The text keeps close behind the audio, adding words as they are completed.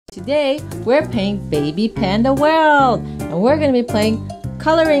Today, we're playing Baby Panda World, and we're going to be playing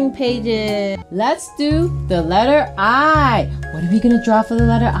coloring pages. Let's do the letter I. What are we going to draw for the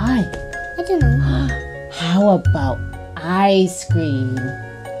letter I? I don't know. How about ice cream?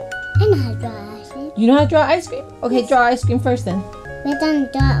 I know how to draw ice cream. You know how to draw ice cream? Okay, yes. Draw ice cream first then. We're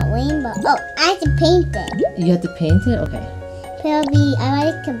gonna draw a rainbow. Oh, I have to paint it. You have to paint it? Okay. Probably,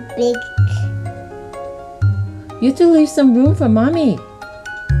 I like a big... You have to leave some room for mommy.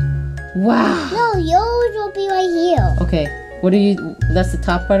 Wow. No, yours will be right here. Okay. What are you... That's the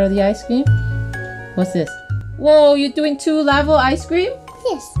top part of the ice cream? What's this? Whoa, you're doing 2-level ice cream?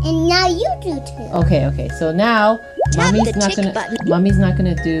 Yes, and now you do too. Okay. So now, mommy's not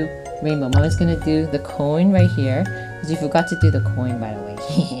gonna do rainbow. Mommy's gonna do the coin right here. Because you forgot to do the coin, by the way.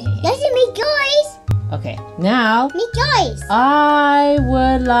 Let's make yours. Okay, now... Make yours. I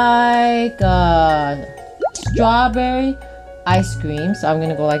would like strawberry ice cream. So I'm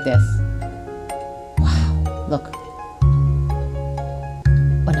gonna go like this. Wow, look.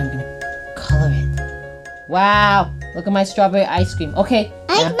 And I'm gonna color it. Wow, look at my strawberry ice cream. Okay.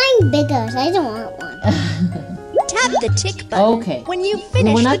 I like mine bigger, so I don't want one. Tap the tick button when you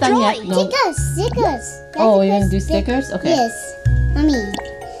finish we're not the done drawing. yet. No. Stickers. Oh, you're gonna do stickers? Okay. Yes. Mommy,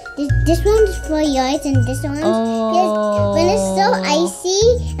 this one's for yours and this one. Oh. Yes. When it's so icy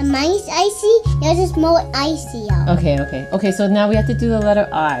and mine's icy, yours is more icy out. Okay, so now we have to do the letter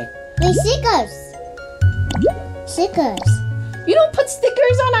I. Wait, stickers. Stickers. You don't put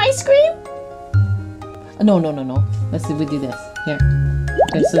stickers on ice cream? No. Let's see if we do this. Here.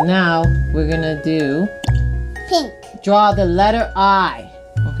 Okay, so now we're gonna do... Pink. Draw the letter I.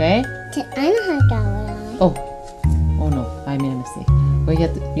 Okay? I know how to draw an eye. Oh no, I made a mistake. Well,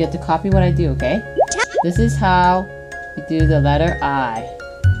 you have to copy what I do, okay? This is how you do the letter I.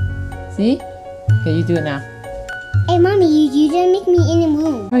 See? Okay, you do it now. Hey, Mommy, you didn't make me in the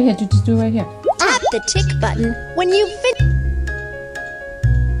room. Right here, just do it right here. Tap the tick button when you finish.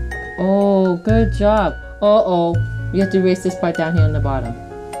 Oh, good job. Uh-oh. You have to erase this part down here on the bottom.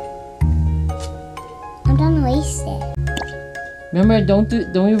 I'm gonna erase it. Remember, don't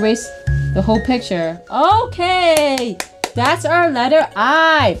erase the whole picture. Okay, that's our letter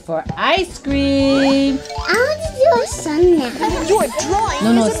I for ice cream. I want to do a sun now. Your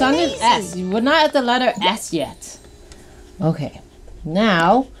drawing No, is sun amazing. is S. We're not at the letter S yet. Okay,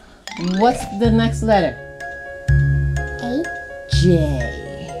 now, what's the next letter? A. J.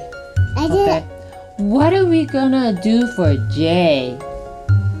 I did. Okay, what are we gonna do for J?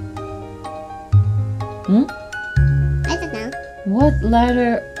 I don't know. What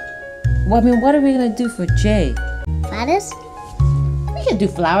letter? Well, I mean, what are we gonna do for J? Flowers? We can do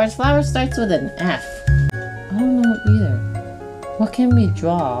flowers. Flowers starts with an F. I don't know either. What can we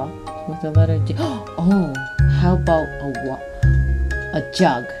draw with the letter J? Oh, how about a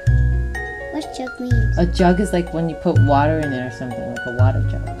jug? What's jug mean? A jug is like when you put water in it or something, like a water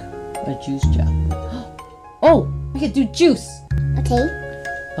jug, a juice jug. Oh, we can do juice.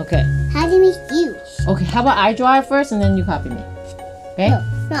 Okay. How do you make juice? Okay, how about I draw it first and then you copy me? Okay?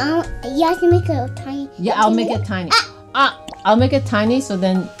 No, you have to make it tiny. Yeah, I'll make it tiny. I'll make it tiny so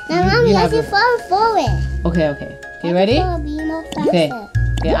then Now, Mommy, you have to fall forward. Okay. Okay, ready? Be more faster.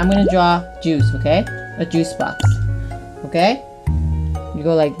 Okay, I'm gonna draw juice, okay? A juice box. Okay? You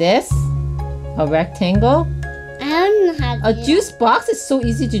go like this. A rectangle. I don't know how to A do juice box is so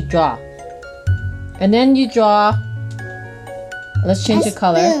easy to draw. And then you draw... Let's change the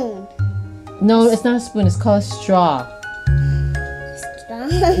color. Spoon. No, it's not a spoon. It's called a straw. Straw.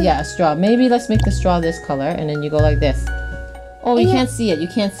 Yeah, a straw. Maybe let's make the straw this color, and then you go like this. Oh, you can't see it. You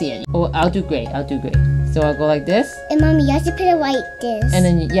can't see it. Oh, I'll do gray. So I'll go like this. And Mommy, you have to put it like this. And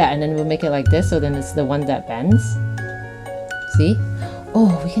then we'll make it like this, so then it's the one that bends. See?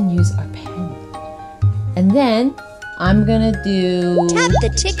 Oh, we can use our pen. And then I'm gonna do... Tap the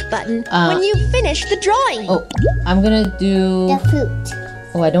tick button when you finish the drawing. Oh, I'm gonna do... The fruit.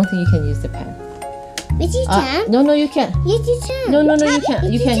 Oh, I don't think you can use the pen. Yes, you can. No, you can't. Yes, you can. No, you can't.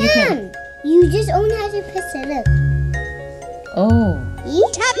 You can't. You just only have to press it. Look. Oh.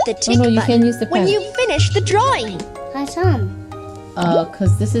 Tap the tick No, you button can't use the pen. when you finish the drawing. How come?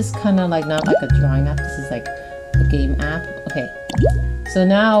 Cause this is kind of like not like a drawing app. This is like a game app. Okay. So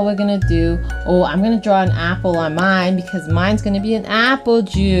now we're gonna do. Oh, I'm gonna draw an apple on mine because mine's gonna be an apple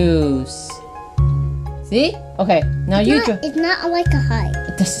juice. See? Okay. Now you draw. It's not like a heart.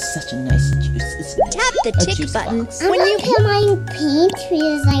 This is such a nice juice. Isn't it? Tap the tick juice button box. I'm when gonna you put mine pink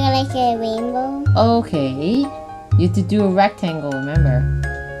because I like a rainbow. Okay. You have to do a rectangle. Remember.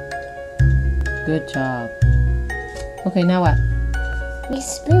 Good job. Okay. Now what? A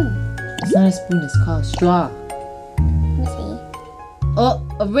spoon. It's not a spoon. It's called a straw. Let me see. Oh,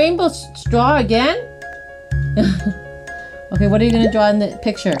 a rainbow straw again? Okay, what are you gonna draw in the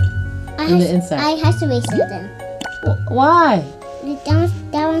picture? In the inside. I have to erase it then. Why?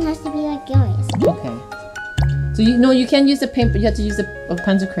 That one has to be like yours. Okay. So you can't use the paint, but you have to use a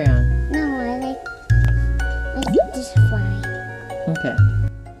pencil crayon. No, I like this fly. Okay.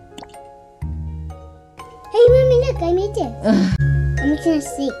 Hey, mommy, look, I made this. I'm making a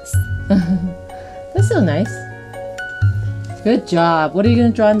 6. That's so nice. Good job. What are you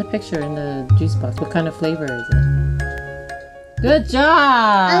gonna draw in the picture in the juice box? What kind of flavor is it? Good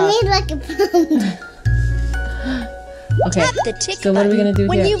job. I made like a pound. Okay. Tap the tick So what are we gonna do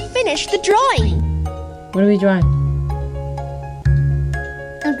when here? you finish the drawing. What are we drawing?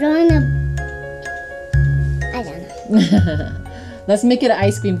 I'm drawing a... I don't know. Let's make it an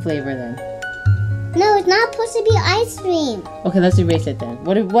ice cream flavor then. No, it's not supposed to be ice cream. Okay, let's erase it then.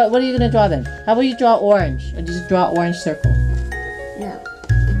 What are you gonna draw then? How about you draw orange? Or just draw orange circle? No.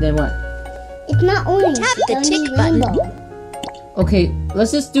 Then what? It's not orange. Tap it's the only tick button. rainbow. Okay,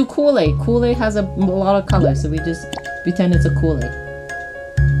 let's just do Kool-Aid. Kool-Aid has a lot of colors, so we just pretend it's a Kool-Aid.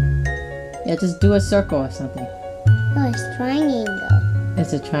 Yeah, just do a circle or something. No, it's triangle.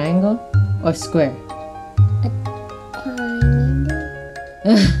 It's a triangle or square? Triangle.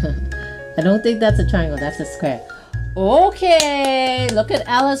 I don't think that's a triangle, that's a square. Okay, look at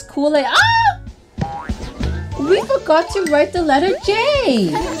Ella's Kool-Aid. Ah! We forgot to write the letter J.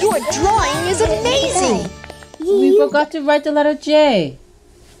 Your drawing is amazing. We forgot to write the letter J.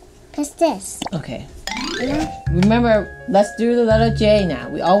 What's this? Okay. Remember, let's do the letter J now.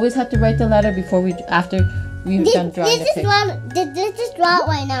 We always have to write the letter after we've done drawing the picture. This is draw it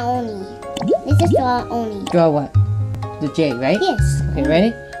right now only. This is draw it only. Draw what? The J, right? Yes. Okay,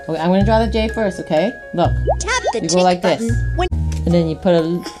 ready? Okay, I'm gonna draw the J first, okay? Look, Tap the you tick go like button this. when and then you put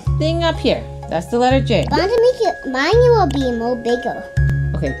a thing up here. That's the letter J. But to make it, mine will be more bigger.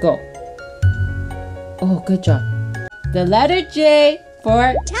 Okay, go. Oh, good job. The letter J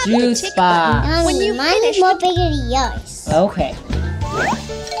for Tap the juice tick box. button. When you mine finish is more bigger than yours. Okay.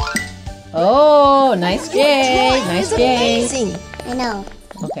 Oh, nice J. drawing Nice is J. amazing. I know.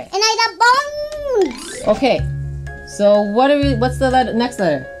 Okay. And I got bones. Okay. So what's the next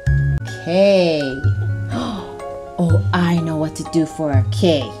letter? K. Oh, I know what to do for a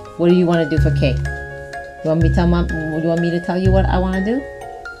K. What do you want to do for K? You want me to tell you what I want to do?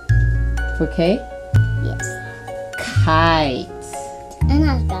 For K? Yes. Kite. And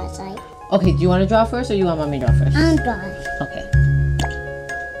I'll draw it side. Okay, do you want to draw first or you want mommy to draw first? I'll draw it. Okay.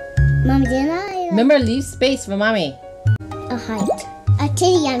 Mommy, didn't I? Remember, leave space for mommy. A height. A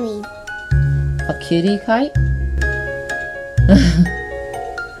kitty, I mean. A kitty kite?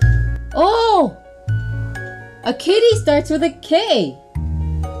 Oh! A kitty starts with a K.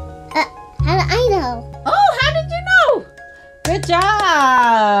 How do I know? Oh, how did you know? Good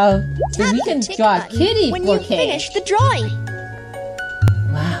job. So Tap we the can tick draw a button kitty when for you K. finish the drawing.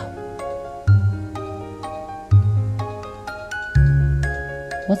 Wow.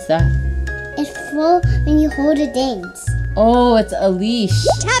 What's that? It's full when you hold the things. Oh, it's a leash.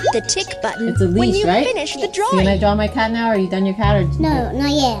 Tap the tick button It's a when leash, you right? finish the So drawing. can I draw my cat now, or are you done your cat? Or No,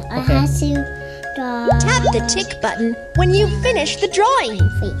 not yet. I Okay. have to draw Tap the tick button when you finish the drawing.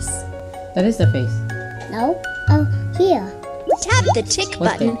 face. That is the face. No? Oh, here. Tap the tick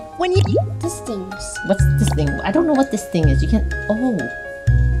What button thing? when you This things. What's this thing? I don't know what this thing is. You can't. Oh.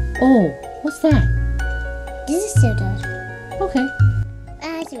 Oh. What's that? This is so good. Okay. I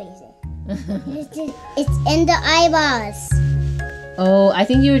have to raise it. It's in the eyeballs. Oh, I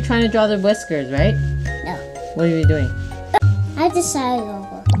think you were trying to draw the whiskers, right? No. What are you doing? I have to side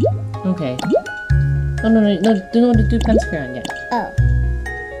over. Okay. No, do not do pencil crayon yet. Oh.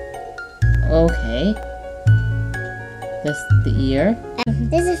 Okay. That's the ear.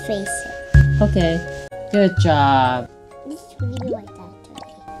 This is face. Okay. Good job. This is really like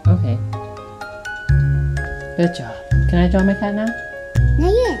that. Okay. Good job. Can I draw my cat now?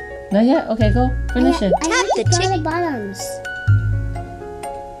 Not yet. Not yet? Okay, go. Finish it. I have to the draw tick- the bottoms.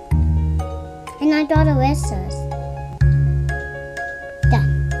 And I draw the whiskers.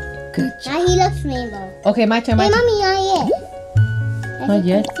 Done. Good job. Now he looks rainbow. Okay, my turn. Hey, My turn. mommy, not yet. Not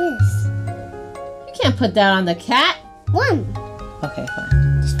yet? Like this. You can't put that on the cat. One. Okay,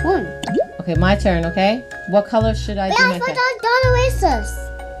 fine. Just one. Okay, my turn, okay? What color should I Wait, do I my forgot cat? to draw the whiskers.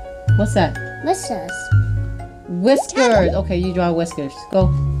 What's that? Whiskers. Whiskers. Okay, you draw whiskers. Go.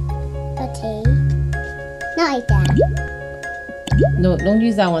 Okay. Not like that. No, don't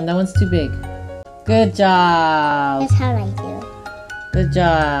use that one. That one's too big. Good job. That's how I do it. Good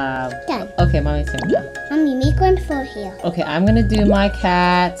job. Done. Okay, mommy's turn now. Mommy, make one for here. Okay, I'm gonna do my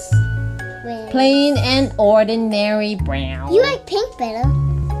cats With plain and ordinary brown. You like pink better.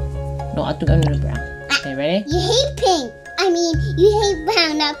 No, I think I'm gonna do brown. Okay, ready? You hate pink. I mean, you hate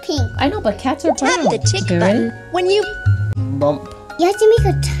brown, not pink. I know, but cats are brown. Tap the tick okay, button ready? when you Bump. You have to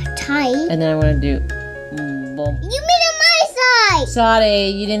make her tight. And then I'm gonna do bump. You made it my side. Sorry,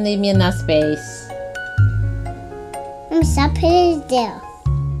 you didn't leave me enough space. Mommy, stop putting it there.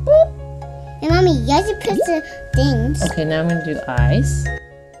 Boop. And Mommy, you have to put the things. Okay, now I'm gonna do eyes.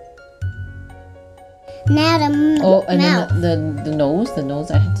 Now the Oh, and mouth. then the nose. The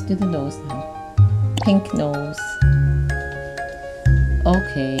nose. I have to do the nose now. Pink nose.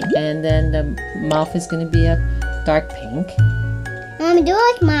 Okay, and then the mouth is gonna be a dark pink. Mommy, do it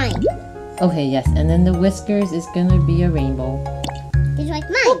like mine. Okay, yes, and then the whiskers is gonna be a rainbow. Just like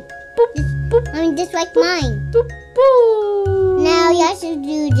mine. Mommy, just like mine. Boop, boop. Now you have to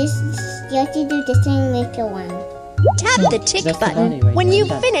do this. You have to do this thing with your one. tap the tick That's the button body right when there. you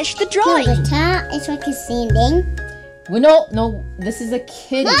Done. finish the No, drawing. the top is like a standing. Well, no, this is a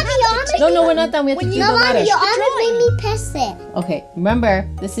kitty. Mommy, your arm No, we're not done. We have to do No, the Mommy, letter. your arm drawing. made me press it. Okay, remember,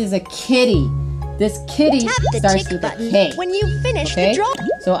 this is a kitty. This kitty Tap the starts tick with a button K. when you finish Okay, the drawing.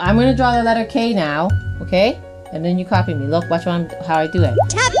 so I'm gonna draw the letter K now. Okay, and then you copy me. Look, watch how I do it.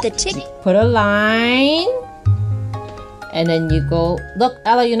 Tap the tick. Put a line, and then you go. Look,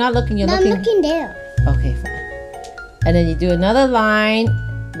 Ella, you're not looking. You're No, I'm looking. looking there. Okay, fine. And then you do another line,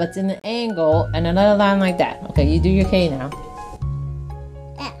 but in an angle, and another line like that. Okay, you do your K now.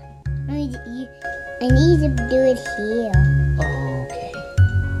 I need to do it here. Okay,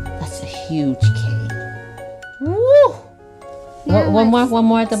 that's a huge K. Woo! Now One what's-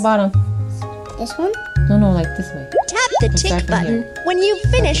 more at the bottom. This one? No, like this way. Tap the Let's tick start from button when you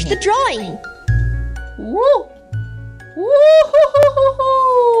finish the drawing. Woo!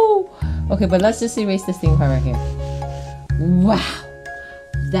 Woo! Okay, but let's just erase this thing right here. Wow,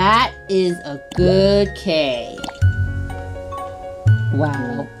 that is a good K.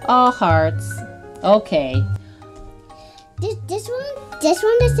 Wow, all hearts. Okay. This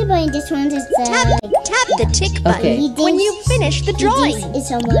one is the button. This one is the. Tap the tick button Okay. when you finish the drawing.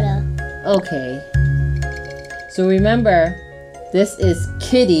 It's a motor. Okay. So remember, this is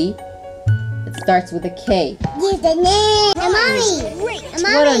kitty. It starts with a K. Yes, the name. And Mommy. Great. And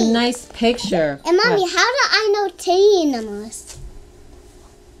What a Mommy. nice picture. And Mommy, What? how do I know titty animals?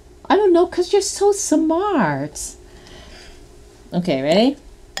 I don't know, because you're so smart. Okay, ready?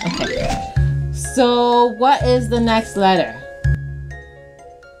 Okay. So, what is the next letter?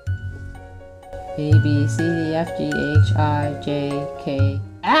 A, B, C, D, F, G, H, I, J, K,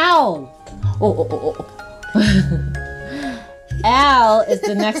 L. Oh. L is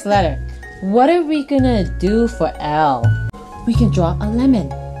the next letter. What are we gonna do for L? We can draw a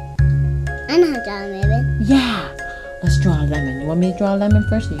lemon. I know how to draw a lemon. Yeah. Let's draw a lemon. You want me to draw a lemon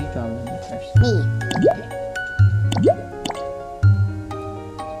first, or you draw a lemon first? Me.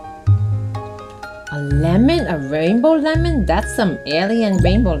 A lemon? A rainbow lemon? That's some alien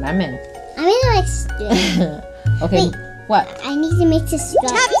rainbow lemon. I really like stripes. Okay, Wait. what? I need to make this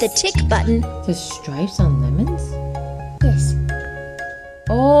stripes. Tap the tick button. The stripes on lemons? Yes.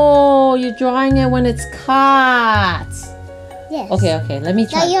 Oh, you're drawing it when it's caught. Yes. Okay, let me Now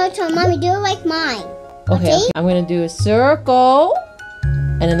try. your turn, Mommy. Do it like mine. Okay, okay. I'm gonna do a circle,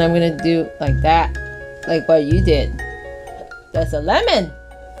 and then I'm gonna do like that, like what you did. That's a lemon.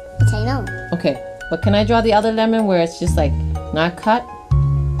 Yes, I know. Okay, but can I draw the other lemon where it's just like not cut?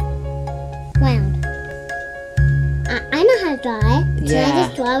 Round. I know how to draw it. Can I Yeah.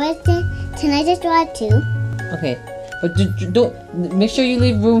 just draw it then? Can I just draw it too? Okay, but don't make sure you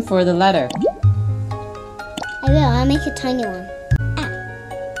leave room for the letter. I will. I'll make a tiny one.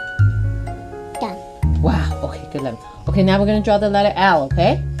 Done. Wow. Okay, good lemon. Okay, now we're gonna draw the letter L.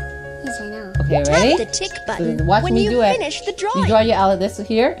 Okay. Yes, I know. Okay, Tap ready? the tick button So watch when me you do it. finish the You drawing. draw your L this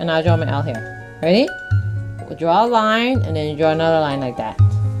here, and I'll draw my L here. Ready? We'll draw a line, and then you draw another line like that.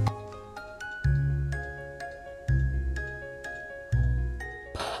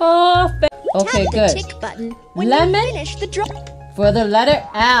 Perfect. Okay, Tap the good. tick button when Lemon? you finish the drawing. For the letter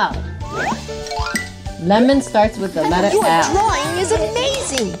L. Lemon starts with the letter Your L. drawing is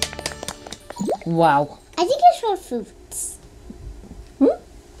amazing. Wow. I think it's for fruits.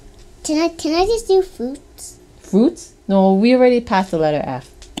 Can I just do fruits? Fruits? No, we already passed the letter F.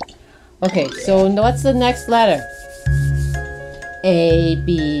 Okay, so what's the next letter? A,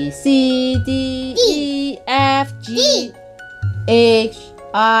 B, C, D, E, F, G, H,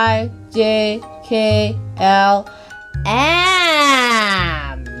 I, J, K, L,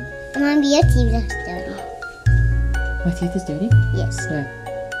 M. Mom, your teeth are dirty. My teeth is dirty? Yes.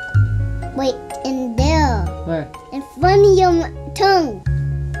 Where? Wait, in there. Where? In front of your tongue.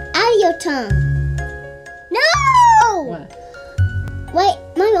 Out of your tongue. No! What? Wait,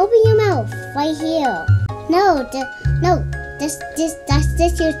 Mom, open your mouth. Right here. No,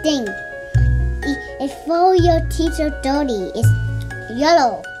 that's your thing. If all your teeth are dirty, it's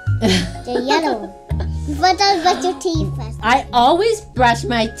yellow. They're yellow. You forgot to brush your teeth first. I always brush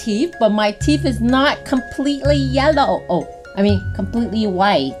my teeth, but my teeth is not completely yellow. Oh, I mean completely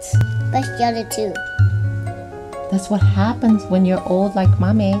white. Brush the other two. That's what happens when you're old like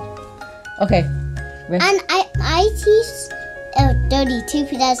mommy. Okay. And my teeth are dirty too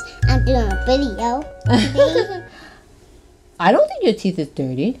because I'm doing a video today. I don't think your teeth is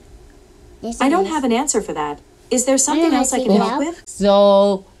dirty. Yes, I don't it is. have an answer for that. Is there something know else how I to can do help that. with?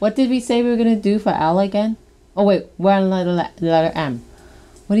 So, what did we say we were going to do for L again? Oh, wait. We're on the letter M.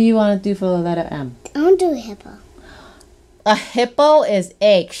 What do you want to do for the letter M? I want to do a hippo. A hippo is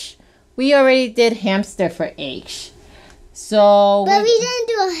H. We already did hamster for H. So... But we didn't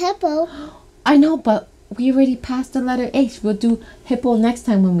do a hippo. I know, but we already passed the letter H. We'll do hippo next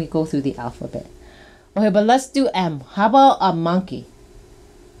time when we go through the alphabet. Okay, but let's do M. How about a monkey?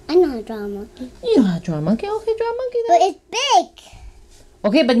 I know how to draw a monkey. You know how to draw a monkey? Okay, draw a monkey then. But it's big.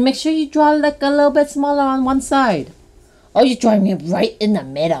 Okay, but make sure you draw like a little bit smaller on one side. Oh, you're drawing it right in the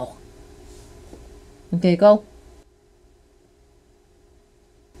middle. Okay, go.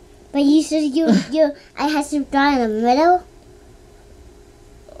 But you said I had to draw in the middle.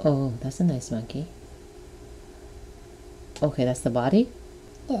 Oh, that's a nice monkey. Okay, that's the body.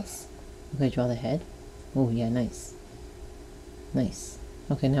 Yes. Okay, draw the head. Oh, yeah, nice. Nice.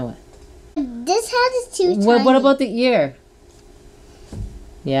 Okay, now what? This head is too tiny. What about the ear?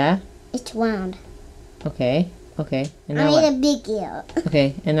 Yeah? It's round. Okay. Okay. And I now made what? a big ear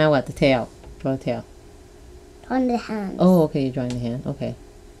Okay, and now what? The tail. Draw the tail. on the hand. Oh, okay, you're drawing the hand. Okay.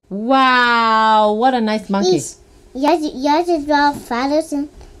 Wow, what a nice monkey. You have to draw feathers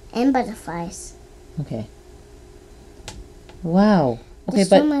and butterflies. Okay. Wow. Okay, There's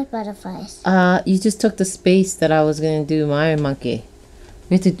so but much butterflies. you just took the space that I was gonna do my monkey.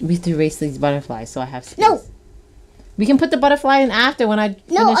 We have to erase these butterflies so I have space. No. We can put the butterfly in after when I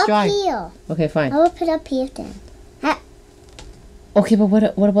No, finish up drawing. here. Okay, fine. I will put up here then. Okay, but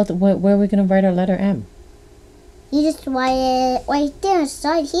what about where are we gonna write our letter M? You just write it right there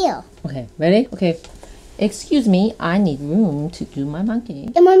inside here. Okay, ready? Okay. Excuse me, I need room to do my monkey.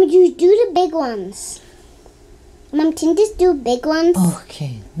 And Mom, you do the big ones. Mom, can you just do big ones?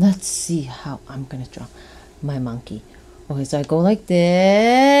 Okay, let's see how I'm gonna draw my monkey. Okay, so I go like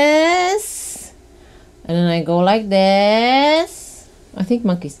this, and then I go like this. I think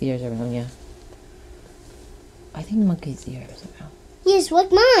monkey's ears are around, yeah. I think monkey's ears are around. Yes,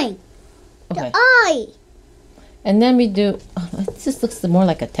 like mine. Okay, The eye. and then we do. Oh, it just looks more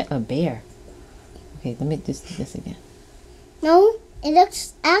like a bear. Okay, let me just do this again. No, it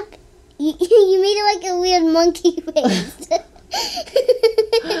looks you made it like a weird monkey face.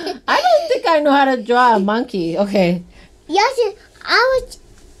 I don't think I know how to draw a monkey. Okay. Yes,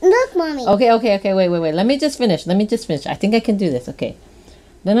 look, Mommy. Okay, wait. Let me just finish. I think I can do this. Okay.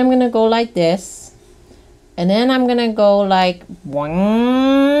 Then I'm gonna go like this. And then I'm gonna go like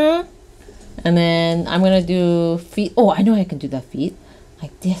one. And then I'm gonna do feet. Oh, I know I can do the feet.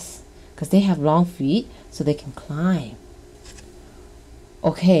 Like this. Because they have long feet so they can climb.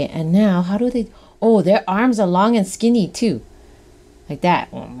 Okay, and now how do they... Oh, their arms are long and skinny too. Like that.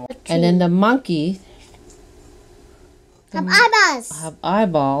 And then the monkey Have eyeballs. have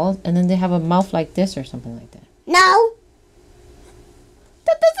eyeballs, and then they have a mouth like this or something like that. No.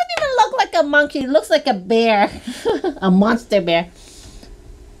 That doesn't even look like a monkey. It looks like a bear. A monster bear.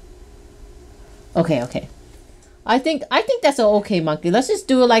 Okay. I think that's an okay monkey. Let's just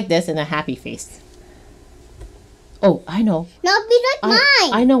do it like this in a happy face. Oh, I know. No, be like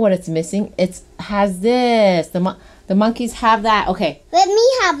mine. I know what it's missing. It has this. The monkeys have that. Okay. Let me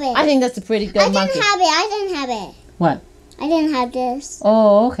have it. I think that's a pretty good monkey. I didn't have it. What? I didn't have this.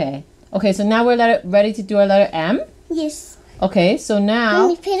 Oh, okay. Okay, so now we're ready to do our letter M. Yes. Okay, so Let now...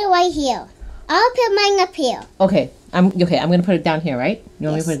 me put it right here. I'll put mine up here. Okay, I'm gonna put it down here, right? You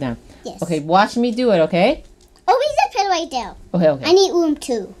want me to put it down? Yes. Okay, watch me do it, okay? Oh, we just put it right there. Okay. I need room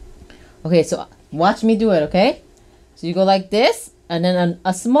too. Okay, so watch me do it, okay? So you go like this, and then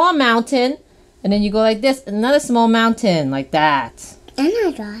a small mountain, and then you go like this, another small mountain, like that. I'm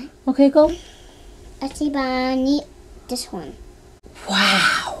not dry. Okay, go. Actually, but I need this one.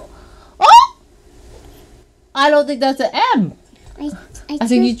 Wow. Oh! I don't think that's an M. I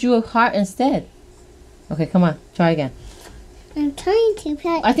think you drew a heart instead. Okay, come on, try again. I'm trying to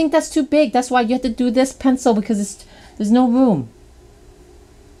put. I think that's too big. That's why you have to do this pencil because there's no room.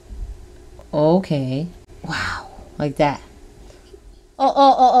 Okay. Wow. Like that.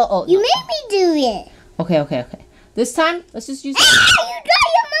 Oh. You made me do it. Okay. This time, let's just use... You got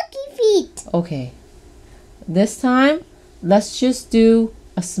your monkey feet. Okay. This time, let's just do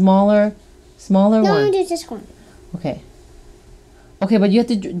a smaller one. No, I'll do this one. Okay. Okay, but you have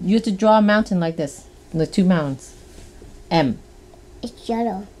to draw a mountain like this. The 2 mountains. M. It's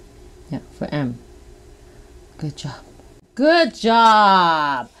yellow. Yeah, for M. Good job. Good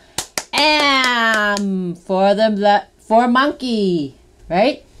job. M for monkey,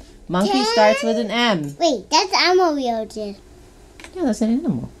 right? Monkey starts with an M. Wait, that's animal we did. Yeah, that's an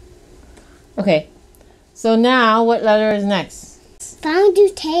animal. Okay. So now, what letter is next? Found do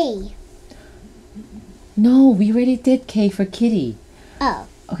K. No, we already did K for kitty. Oh.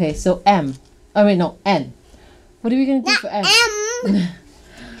 Okay, so M. Oh wait, no, N. What are we gonna do for N? M.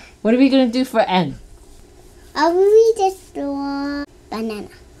 What are we gonna do for N? We just draw banana.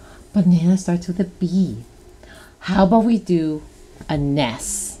 Banana starts with a B. How about we do a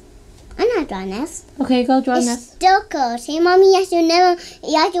nest? I'm not drawing this. Okay, go draw a It's nest. sticker. See, mommy, you have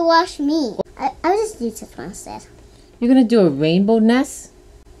to wash me. I'll just do this one instead. You're gonna do a rainbow nest?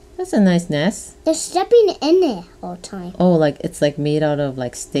 That's a nice nest. They're stepping in there all the time. Oh, like it's like made out of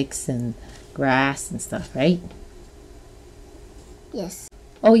like sticks and grass and stuff, right? Yes.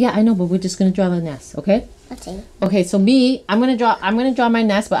 Oh yeah, I know, but we're just gonna draw the nest, okay? Okay. Okay, so me, I'm gonna draw my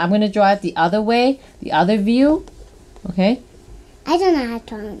nest, but I'm gonna draw it the other way, the other view. Okay? I don't know how to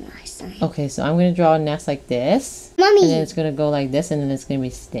draw my sign. Okay, so I'm gonna draw a nest like this. Mommy. And then it's gonna go like this, and then it's gonna be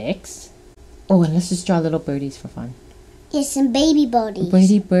sticks. Oh, and let's just draw little birdies for fun. Yes, some baby bodies.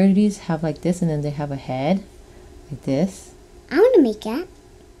 Birdies have like this, and then they have a head. Like this. I want to make that.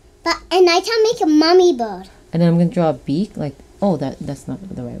 And I can make a mummy bird. And then I'm gonna draw a beak, like, oh, that's not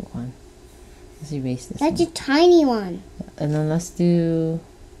the right one. Let's erase this That's one. a tiny one. And then let's do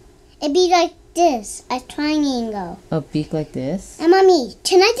It'd be like this, a triangle. a beak like this. And mommy,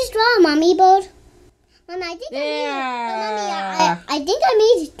 can I just draw a mummy bird? Mommy, I think I think I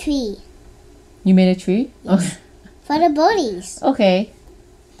made a tree You made a tree? Okay. for the birdies.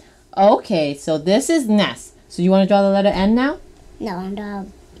 Okay, so this is nest. So you want to draw the letter N now? No, I'm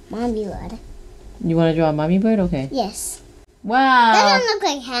drawing a mummy bird. You want to draw a mommy bird? Okay. Yes. Wow. That doesn't look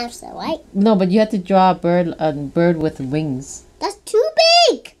like hamster, right? No, but you have to draw a bird with wings. That's too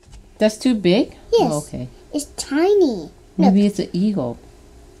big. That's too big? Yes. Oh, okay. It's tiny. Maybe it's an eagle.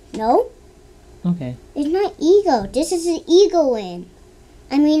 No, Okay. it's not eagle. This is an eagle wing.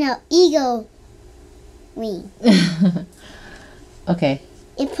 I mean, an eagle wing. Okay.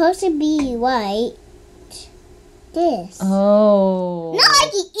 It's supposed to be white. This. Oh. Not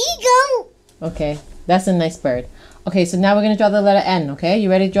like an eagle. Okay. That's a nice bird. Okay, so now we're going to draw the letter N, okay? You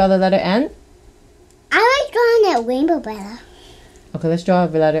ready to draw the letter N? I like drawing that rainbow better. Okay, let's draw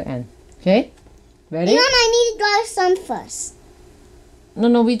the letter N. Okay? Ready? Mom, I need to draw the sun first.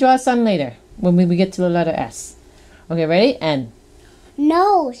 No, we draw a sun later when we get to the letter S. Okay, ready? N.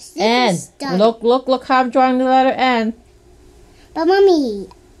 No, N. is done. Look how I'm drawing the letter N. But mommy,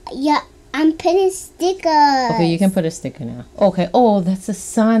 yeah, I'm putting stickers. Okay, you can put a sticker now. Okay, oh, that's a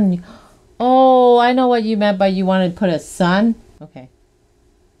sun. Oh, I know what you meant by you wanted to put a sun. Okay.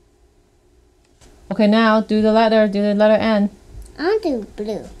 Okay, now do the letter N. I'll do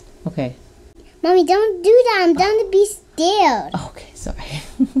blue. Okay. Mommy, don't do that. I'm done to be scared. Okay, sorry.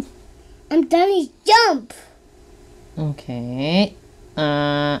 I'm done to jump. Okay.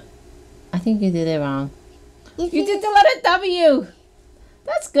 I think you did it wrong. You You did the letter W.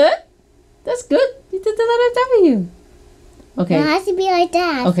 That's good. That's good. You did the letter W. Okay. It has to be like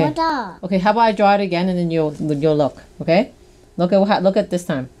that. Okay. For dog. Okay, how about I draw it again and then you'll look, okay? Look at this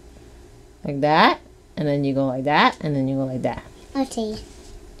time. Like that, and then you go like that, and then you go like that. Okay.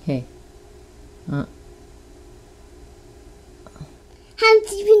 Okay. Haven't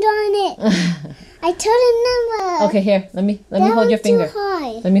been drawing it. I told a number. Okay, here. Let me That hold your one's finger. Too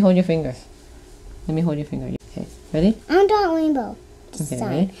high. Let me hold your finger. Let me hold your finger. Okay. Ready? I'm drawing rainbow. This Okay, time.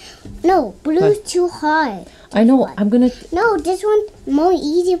 ready? No, blue's too hard. I know. I'm gonna. No, this one's more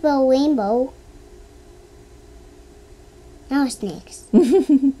easy for a rainbow. Now it's next.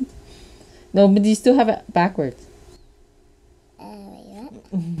 No, but you still have it backwards. Wait, what?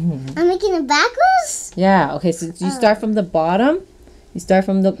 I'm making it backwards? Yeah. Okay. So you start from the bottom. You start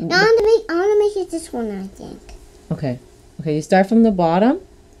from the. No, I want to make it this one, I think. Okay. Okay. You start from the bottom,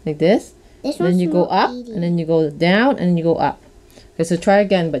 like this. This And then one's you go more up, easy. and then you go down, and then you go up. Okay, so try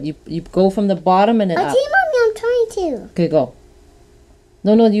again, but you go from the bottom and then I up. see, Mommy, I'm trying to. Okay, go.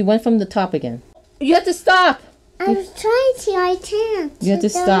 No, you went from the top again. You have to stop. I was trying to, I can't. You have to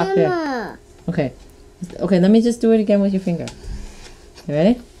It's a stop here. dilemma. Okay. Okay, let me just do it again with your finger. You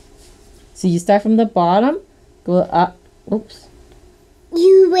ready? So you start from the bottom, go up. Oops.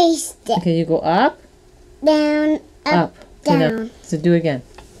 You erased it. Okay, you go up, Down, up, Okay, down. now, so do it again.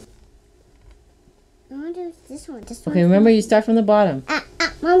 I want to do this one. This one. Okay, remember you start from the bottom.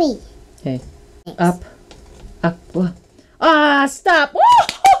 Mommy. Okay, Thanks. up. Stop.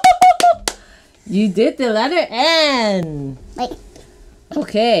 You did the letter N. Wait.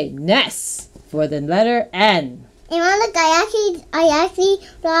 Okay, next for the letter N. And look, I actually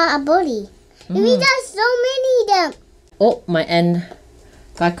draw a body. We got so many of them. Oh, my N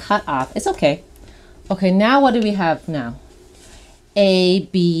got cut off. It's okay. Okay, now what do we have now? A,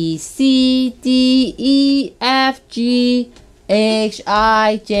 B, C, D, E, F, G, H,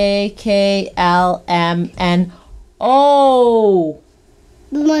 I, J, K, L, M, N, O.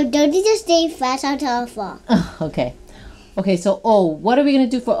 But Mom, don't you just stay fast until I fall? Okay. Okay, so O. What are we going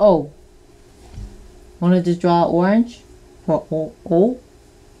to do for O? Want to just draw orange? For O?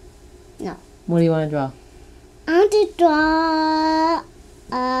 No. What do you want to draw? I want to draw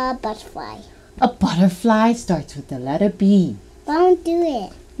a butterfly. A butterfly starts with the letter B. But I won't do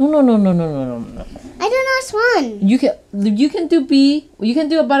it. No. I don't know this one. You can do B. You can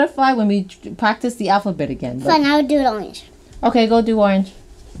do a butterfly when we practice the alphabet again. but- Fine, I'll do it orange. Okay, go do orange.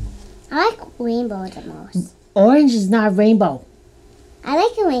 I like rainbow the most. Orange is not rainbow. I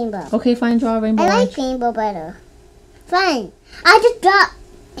like a rainbow. Okay, fine. Draw a rainbow. I orange. like rainbow better. Fine. I just draw.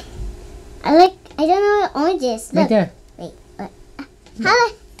 I don't know what orange is. Right Look. there. Wait.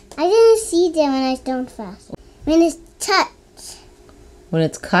 What? I didn't see them when I stoned fast. When it's touch. When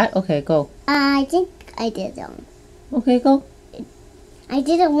it's cut. Okay, go. I think I did it wrong. Okay, go. I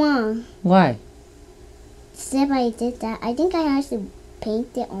did it wrong. Why? Instead I did that. I think I actually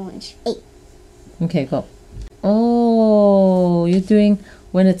painted orange. Hey. Okay, go. Oh, you're doing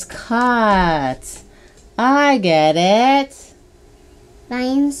when it's cut. I get it.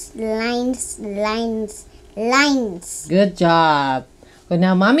 Lines, lines, lines, lines. Good job. But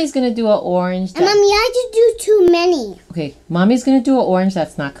now mommy's gonna do an orange. And Mommy, I just do too many. Okay, mommy's gonna do an orange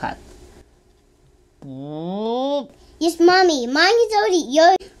that's not cut. Oh. Yes, Mommy. Mine is already.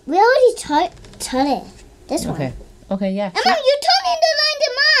 We already taught it. This one. Okay. Okay, yeah. And Mom, you turned in the line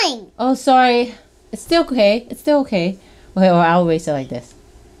to mine. Oh, sorry. It's still okay. It's still okay. Okay, or I'll erase it like this.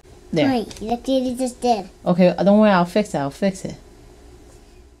 There. Right, like you just did. Okay, don't worry. I'll fix it. I'll fix it.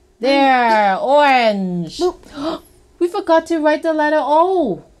 There. Orange. Boop. We forgot to write the letter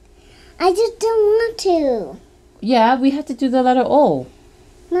O. I just don't want to. Yeah, we have to do the letter O.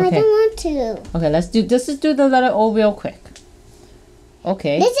 No, Okay. I don't want to. Okay, let's just do the letter O real quick.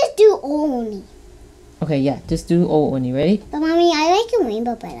 Okay. Let's just do only. Okay, yeah. Just do O only. Ready? But Mommy, I like a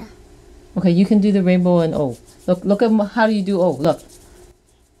rainbow better. Okay, you can do the rainbow and O. Look at how do you do O. Look.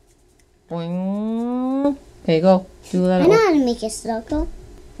 Boing. Okay, go. Do the I letter know O. how to make a circle.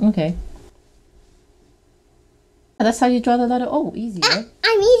 Okay. That's how you draw the letter O. Easy, right?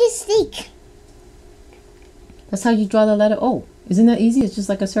 I made a stick. That's how you draw the letter O. Isn't that easy? It's just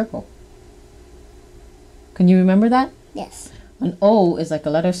like a circle. Can you remember that? Yes. An O is like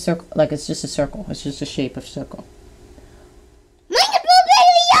a letter circle, like it's just a circle. It's just a shape of circle.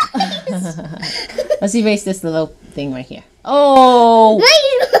 Let's erase this little thing right here. Oh!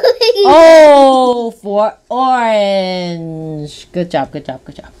 Oh, for orange. Good job, good job,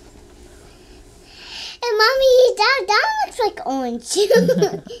 good job. And Mommy, that looks like orange.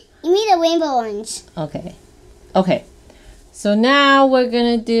 You made a rainbow orange. Okay. Okay. So now we're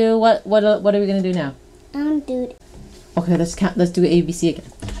gonna do what are we gonna do now? Dude. Okay, let's count. Let's do A B C again.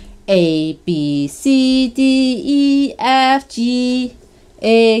 A B C D E F G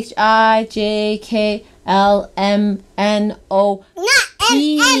H I J K L M N O Not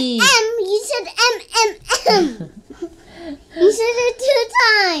P. M. You said M. You said it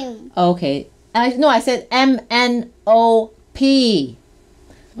 2 times. Okay. I said M N O P.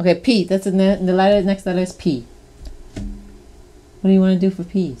 Okay, P. That's the letter. Next letter is P. What do you want to do for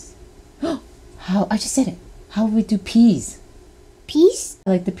peas? How? I just said it. How would we do peas? Peas?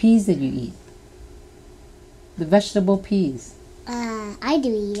 Like the peas that you eat. The vegetable peas. I do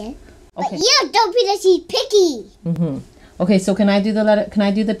eat it. But Okay. you don't be that she's picky. Mm-hmm. Okay, so can I do the letter? Can I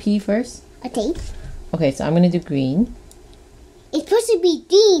do the P first? Okay. Okay, so I'm gonna do green. It's supposed to be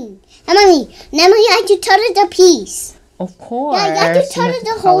Dean. And Mommy, now you have to turn the piece. Of course. Yeah, you have to turn you have the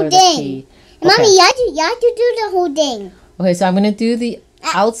to whole color the thing. P. Mommy, Okay. you have to do the whole thing. Okay, so I'm gonna do the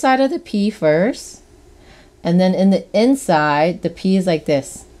outside of the P first, and then in the inside, the P is like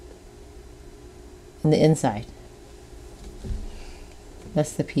this. In the inside.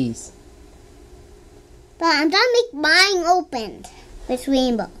 That's the P's. But I'm gonna make mine open with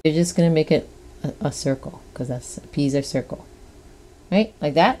rainbow. You're just gonna make it a circle, because that's P's are circle. Right?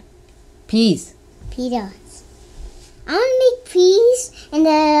 Like that? P's. Peanuts. I want to make peas, and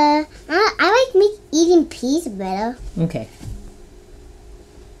I like eating peas better. Okay.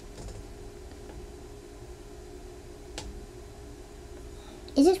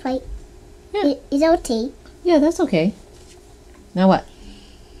 Is this right? Yeah. Is that okay? Yeah, that's okay. Now what?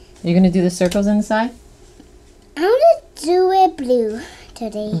 You're gonna do the circles inside? I want to do it blue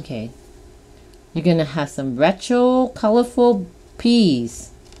today. Okay. You're gonna have some retro, colorful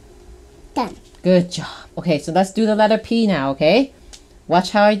peas. Done. Good job. Okay, so let's do the letter P now, okay?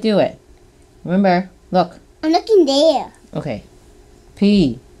 Watch how I do it. Remember, look. I'm looking there. Okay.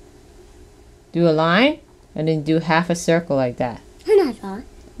 P. Do a line, and then do half a circle like that. I'm not drawing.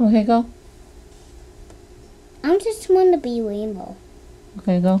 Okay, go. I just want to be rainbow.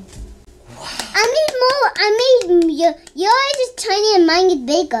 Okay, go. I made more. I made yours is tiny and mine is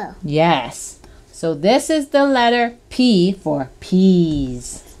bigger. Yes. So this is the letter P for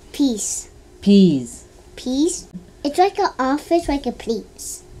peas. Peace. Peas. Peace. It's like an office, like a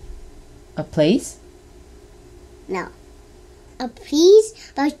place. A place? No. A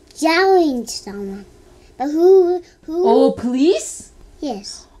piece by yelling someone. But who? Oh, police?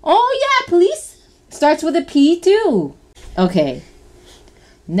 Yes. Oh, yeah, police. Starts with a P too. Okay.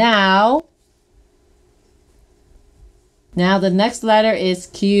 Now the next letter is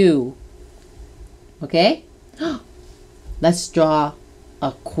Q. Okay? Let's draw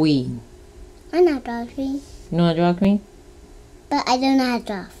a queen. I'm not drawing, You know how to draw a queen? but I don't know how to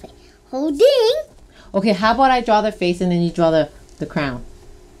draw a face. Holding. Okay, how about I draw the face and then you draw the crown?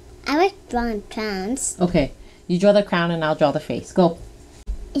 I like drawing crowns. Okay, you draw the crown and I'll draw the face. Go.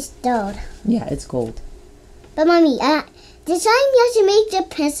 It's gold. Yeah, it's gold. But mommy, this time you have to make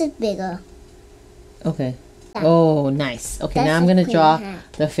the pencil bigger. Okay. Yeah. Oh, nice. Okay, That's now I'm a going to queen draw hat.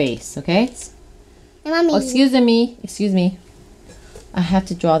 the face, okay? And mommy, Oh, excuse me. I have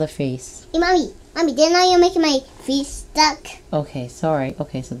to draw the face. Hey, mommy, didn't know you're making my feet stuck? Okay, sorry.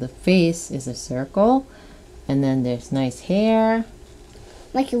 Okay, so the face is a circle. And then there's nice hair.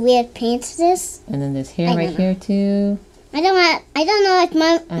 Like a weird princess. And then there's hair I right don't know. here too. I don't know. Like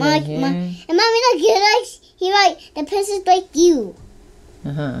And then here. and mommy, look, he like the princess like you.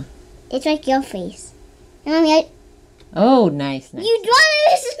 Uh-huh. It's like your face. And mommy, Oh, nice. you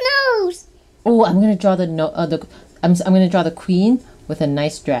draw his nose. Oh, I'm gonna draw I'm gonna draw the queen with a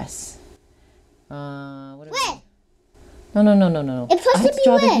nice dress. What is Where? it? No. It's supposed I have to to be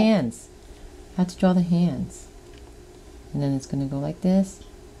draw the where? hands. I have to draw the hands. And then it's gonna go like this.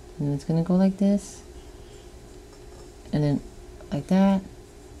 And then it's gonna go like this. And then like that.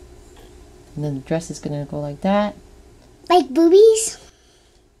 And then the dress is gonna go like that. Like boobies.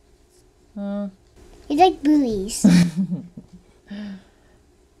 Uh, It's like boobies.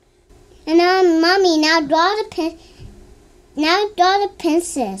 And now, mommy, now draw the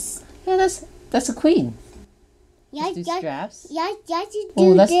princess. yeah, that's a queen. Yeah, Let's do straps. yeah, to do Oh,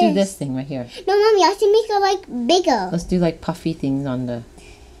 let's this. do this thing right here. No, mommy, I have to make it like bigger. Let's do like puffy things on the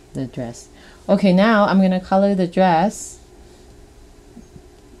dress. Okay, now I'm gonna color the dress.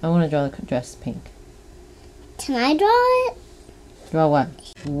 I want to draw the dress pink. Can I draw it? Draw what?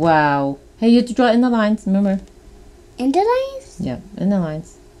 Wow. Hey, you have to draw it in the lines, remember? In the lines? Yeah, in the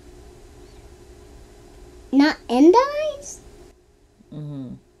lines. Not in the lines?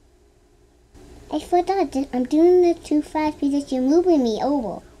 Mm-hmm. I forgot. I'm doing it too fast because you're moving me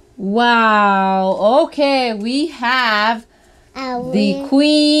over. Wow. Okay, we have the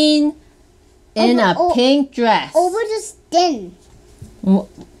queen in a pink dress. Over the skin.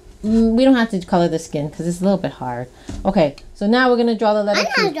 We don't have to color the skin because it's a little bit hard. Okay, so now we're gonna draw the letter I know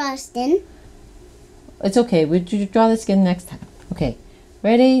how Q. to draw a skin. It's okay. We'll draw the skin next time. Okay,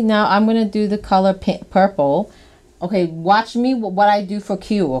 ready? Now I'm gonna do the color purple. Okay, watch me what I do for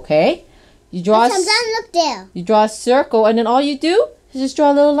Q. Okay, you draw. Look there. You draw a circle, and then all you do is just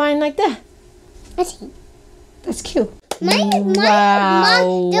draw a little line like that. I see. That's cute. Mine is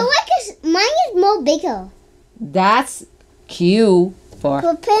more bigger. That's Q for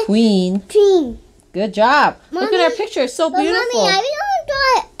queen. Queen. Good job. Look at Mommy, our picture. It's so But beautiful. mommy, I want to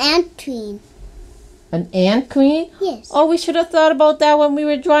draw an ant queen. An ant queen? Yes. Oh, we should have thought about that when we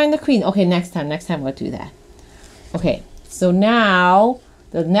were drawing the queen. Okay, next time we'll do that. Okay, so now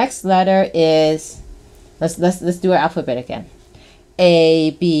the next letter is let's do our alphabet again.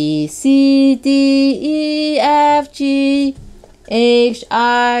 A B C D E F G H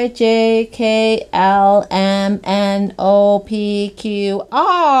I J K L M N O P Q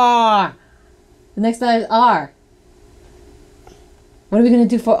R. The next letter is R. What are we gonna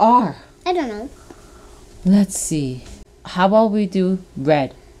do for R? I don't know. Let's see. How about we do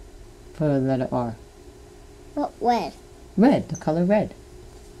red for the letter R? What word? Red, the color red.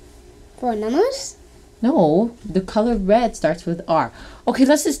 For numbers? No, the color red starts with R. Okay,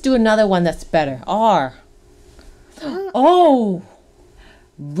 let's just do another one that's better. R. Oh,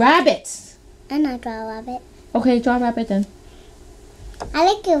 rabbit. I'm not draw a rabbit. Okay, draw a rabbit then. I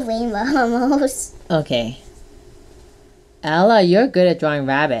like a rainbow almost. Okay. Ella, you're good at drawing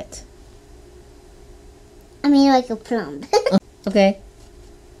rabbit. I mean like a plum. Okay.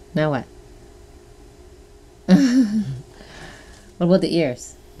 Now what? What about the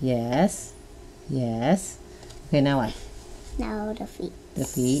ears? Yes. Yes. Okay, now what? Now the feet. The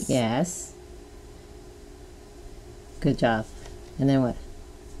feet, yes. Good job. And then what?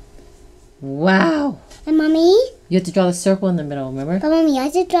 Wow! And mommy? You have to draw the circle in the middle, remember? But mommy, I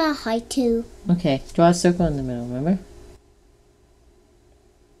have to draw a heart too. Okay, draw a circle in the middle, remember?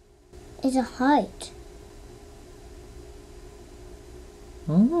 It's a heart.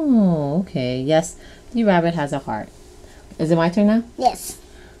 Oh, okay. Yes, the rabbit has a heart. Is it my turn now? Yes.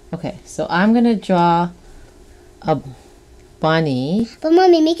 Okay, so I'm going to draw a bunny But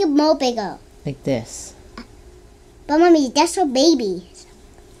mommy, make it more bigger. like this. But mommy, that's for baby.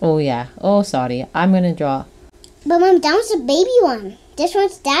 Oh, yeah. Oh, sorry. I'm going to draw. But mommy, that was the baby one. This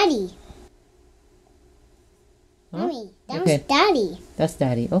one's daddy. Huh? Mommy, that Okay. was daddy. That's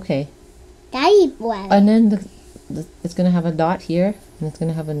daddy. Okay. Daddy rabbit. And then it's going to have a dot here. And it's going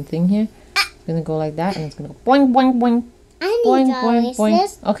to have a thing here. It's going to go like that. And it's going to go boing, boing, boing. I need Boing, to boing, erase boing.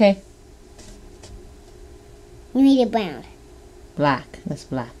 this. Okay. You need it brown. Black. That's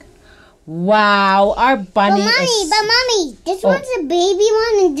black. Wow. Our bunny is... But mommy, this Oh. one's a baby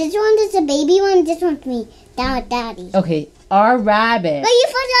one, and this one is a baby one, and this one's me. That was daddy. Okay. Our rabbit... But you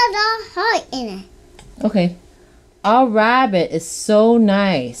put a heart in it. Okay. Our rabbit is so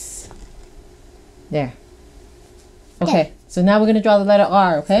nice. There. Okay. There. So now we're going to draw the letter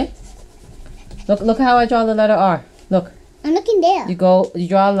R, okay? Look how I draw the letter R. Look. I'm looking there. You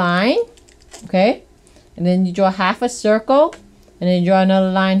draw a line, okay? And then you draw half a circle, and then you draw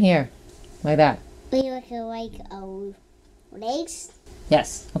another line here. Like that. We look legs.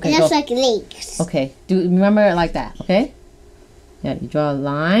 Yes. Okay, And go. that's like legs. Okay. Remember it like that, okay? Yeah, you draw a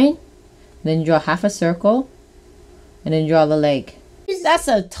line, then you draw half a circle, and then you draw the leg. That's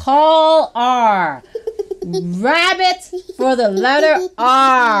a tall R. Rabbit for the letter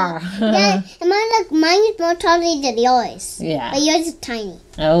R. Yeah, and mine is more taller than yours. Yeah. But yours is tiny.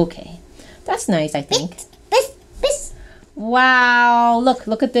 Okay. That's nice, I think. Biss. Wow.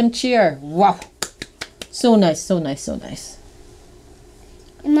 Look at them cheer. Wow. So nice, so nice, so nice.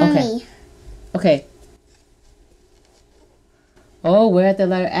 And mommy. Okay. Oh, we're at the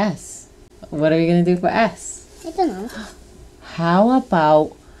letter S. What are we going to do for S? I don't know. How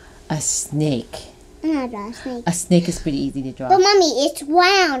about a snake? I'm not drawing a snake. A snake is pretty easy to But draw. mommy, it's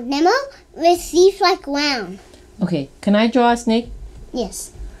round. Remember? It seems like round. Okay, can I draw a snake?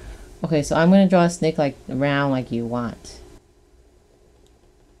 Yes. Okay, so I'm going to draw a snake like round like you want.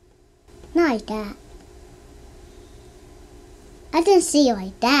 Not like that. I didn't see it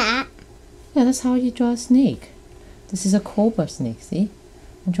like that. Yeah, that's how you draw a snake. This is a cobra snake, see?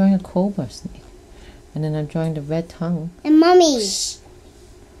 I'm drawing a cobra snake. And then I'm drawing the red tongue. And mommy.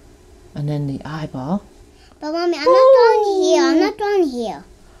 And then the eyeball. But mommy, I'm not drawing here. I'm not drawing here.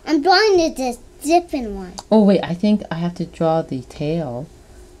 I'm drawing this different one. Oh, wait, I think I have to draw the tail.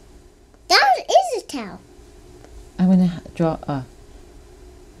 That is a tail. I'm going to draw a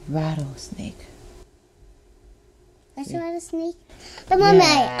rattlesnake. Let's draw the snake. But mommy,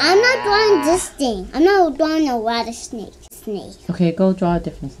 I'm not drawing this thing. I'm not drawing a rattlesnake. Snake. Okay, go draw a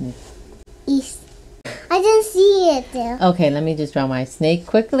different snake. East. I didn't see it there. Okay, let me just draw my snake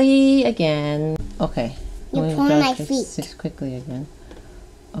quickly again. Okay. You're I'm gonna pulling draw my six- feet. Six quickly again.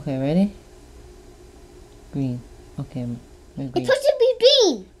 Okay, ready? Green. Okay, green. It's supposed to be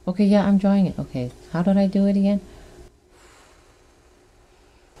green. Okay, yeah, I'm drawing it. Okay, how did I do it again?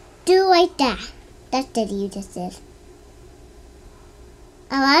 Do like that. That's what you just did.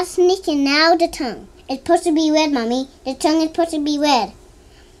 A rattlesnake and now the tongue. It's supposed to be red, mommy. The tongue is supposed to be red.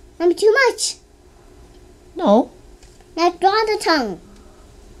 Mommy, too much. No, Now draw the tongue.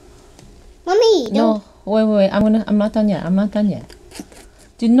 Mommy, no. Wait. I'm not done yet. I'm not done yet.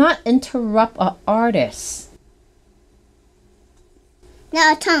 Do not interrupt our artist.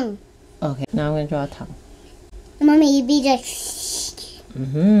 now a tongue. Okay, now I'm gonna draw a tongue. And mommy, you be like.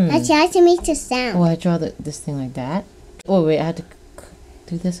 Mm-hmm. I tried to make the sound. Oh, I draw this thing like that. Oh, wait, I had to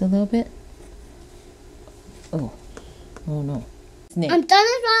do this a little bit. Oh no. Snake. I'm gonna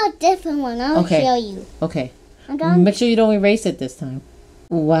draw a different one. I'll Okay. show you. Okay. I'm drawing. Make sure you don't erase it this time.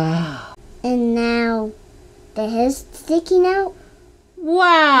 Wow. And now the hair's sticking out.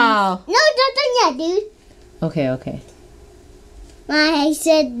 Wow. No, not done yet, dude. Okay. I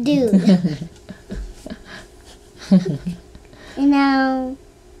said dude. And now.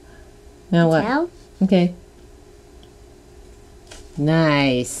 Now what? Tail? Okay.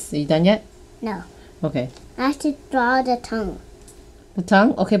 Nice. Are you done yet? No. Okay. I have to draw the tongue. The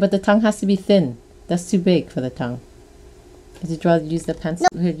tongue? Okay, but the tongue has to be thin. That's too big for the tongue. Use the pencil?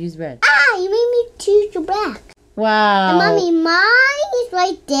 No. Here, use red. Ah, you made me choose the black. Wow. And Mommy, mine is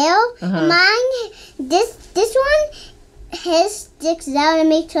right there. And mine, this one, his sticks out and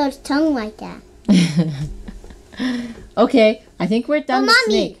makes his tongue like that. Okay, I think we're done with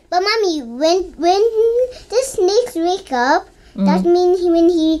snake. But Mommy, when the snakes wake up, that means when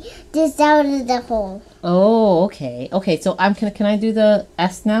he gets out of the hole. Oh, okay. Okay, so can I do the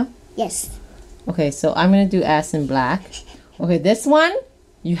S now? Yes. Okay, so I'm gonna do S in black. Okay, this one,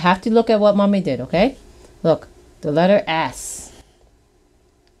 you have to look at what Mommy did, okay? Look, the letter S.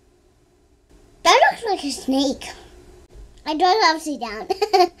 That looks like a snake. I draw it upside down.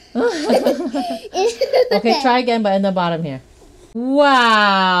 Okay, try again, but in the bottom here.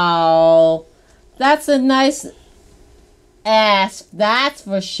 Wow! That's a nice S, that's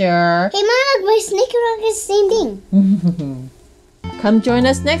for sure. Hey, Mom, look, my snake look the same thing. Come join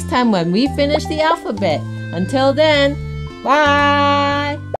us next time when we finish the alphabet. Until then, bye!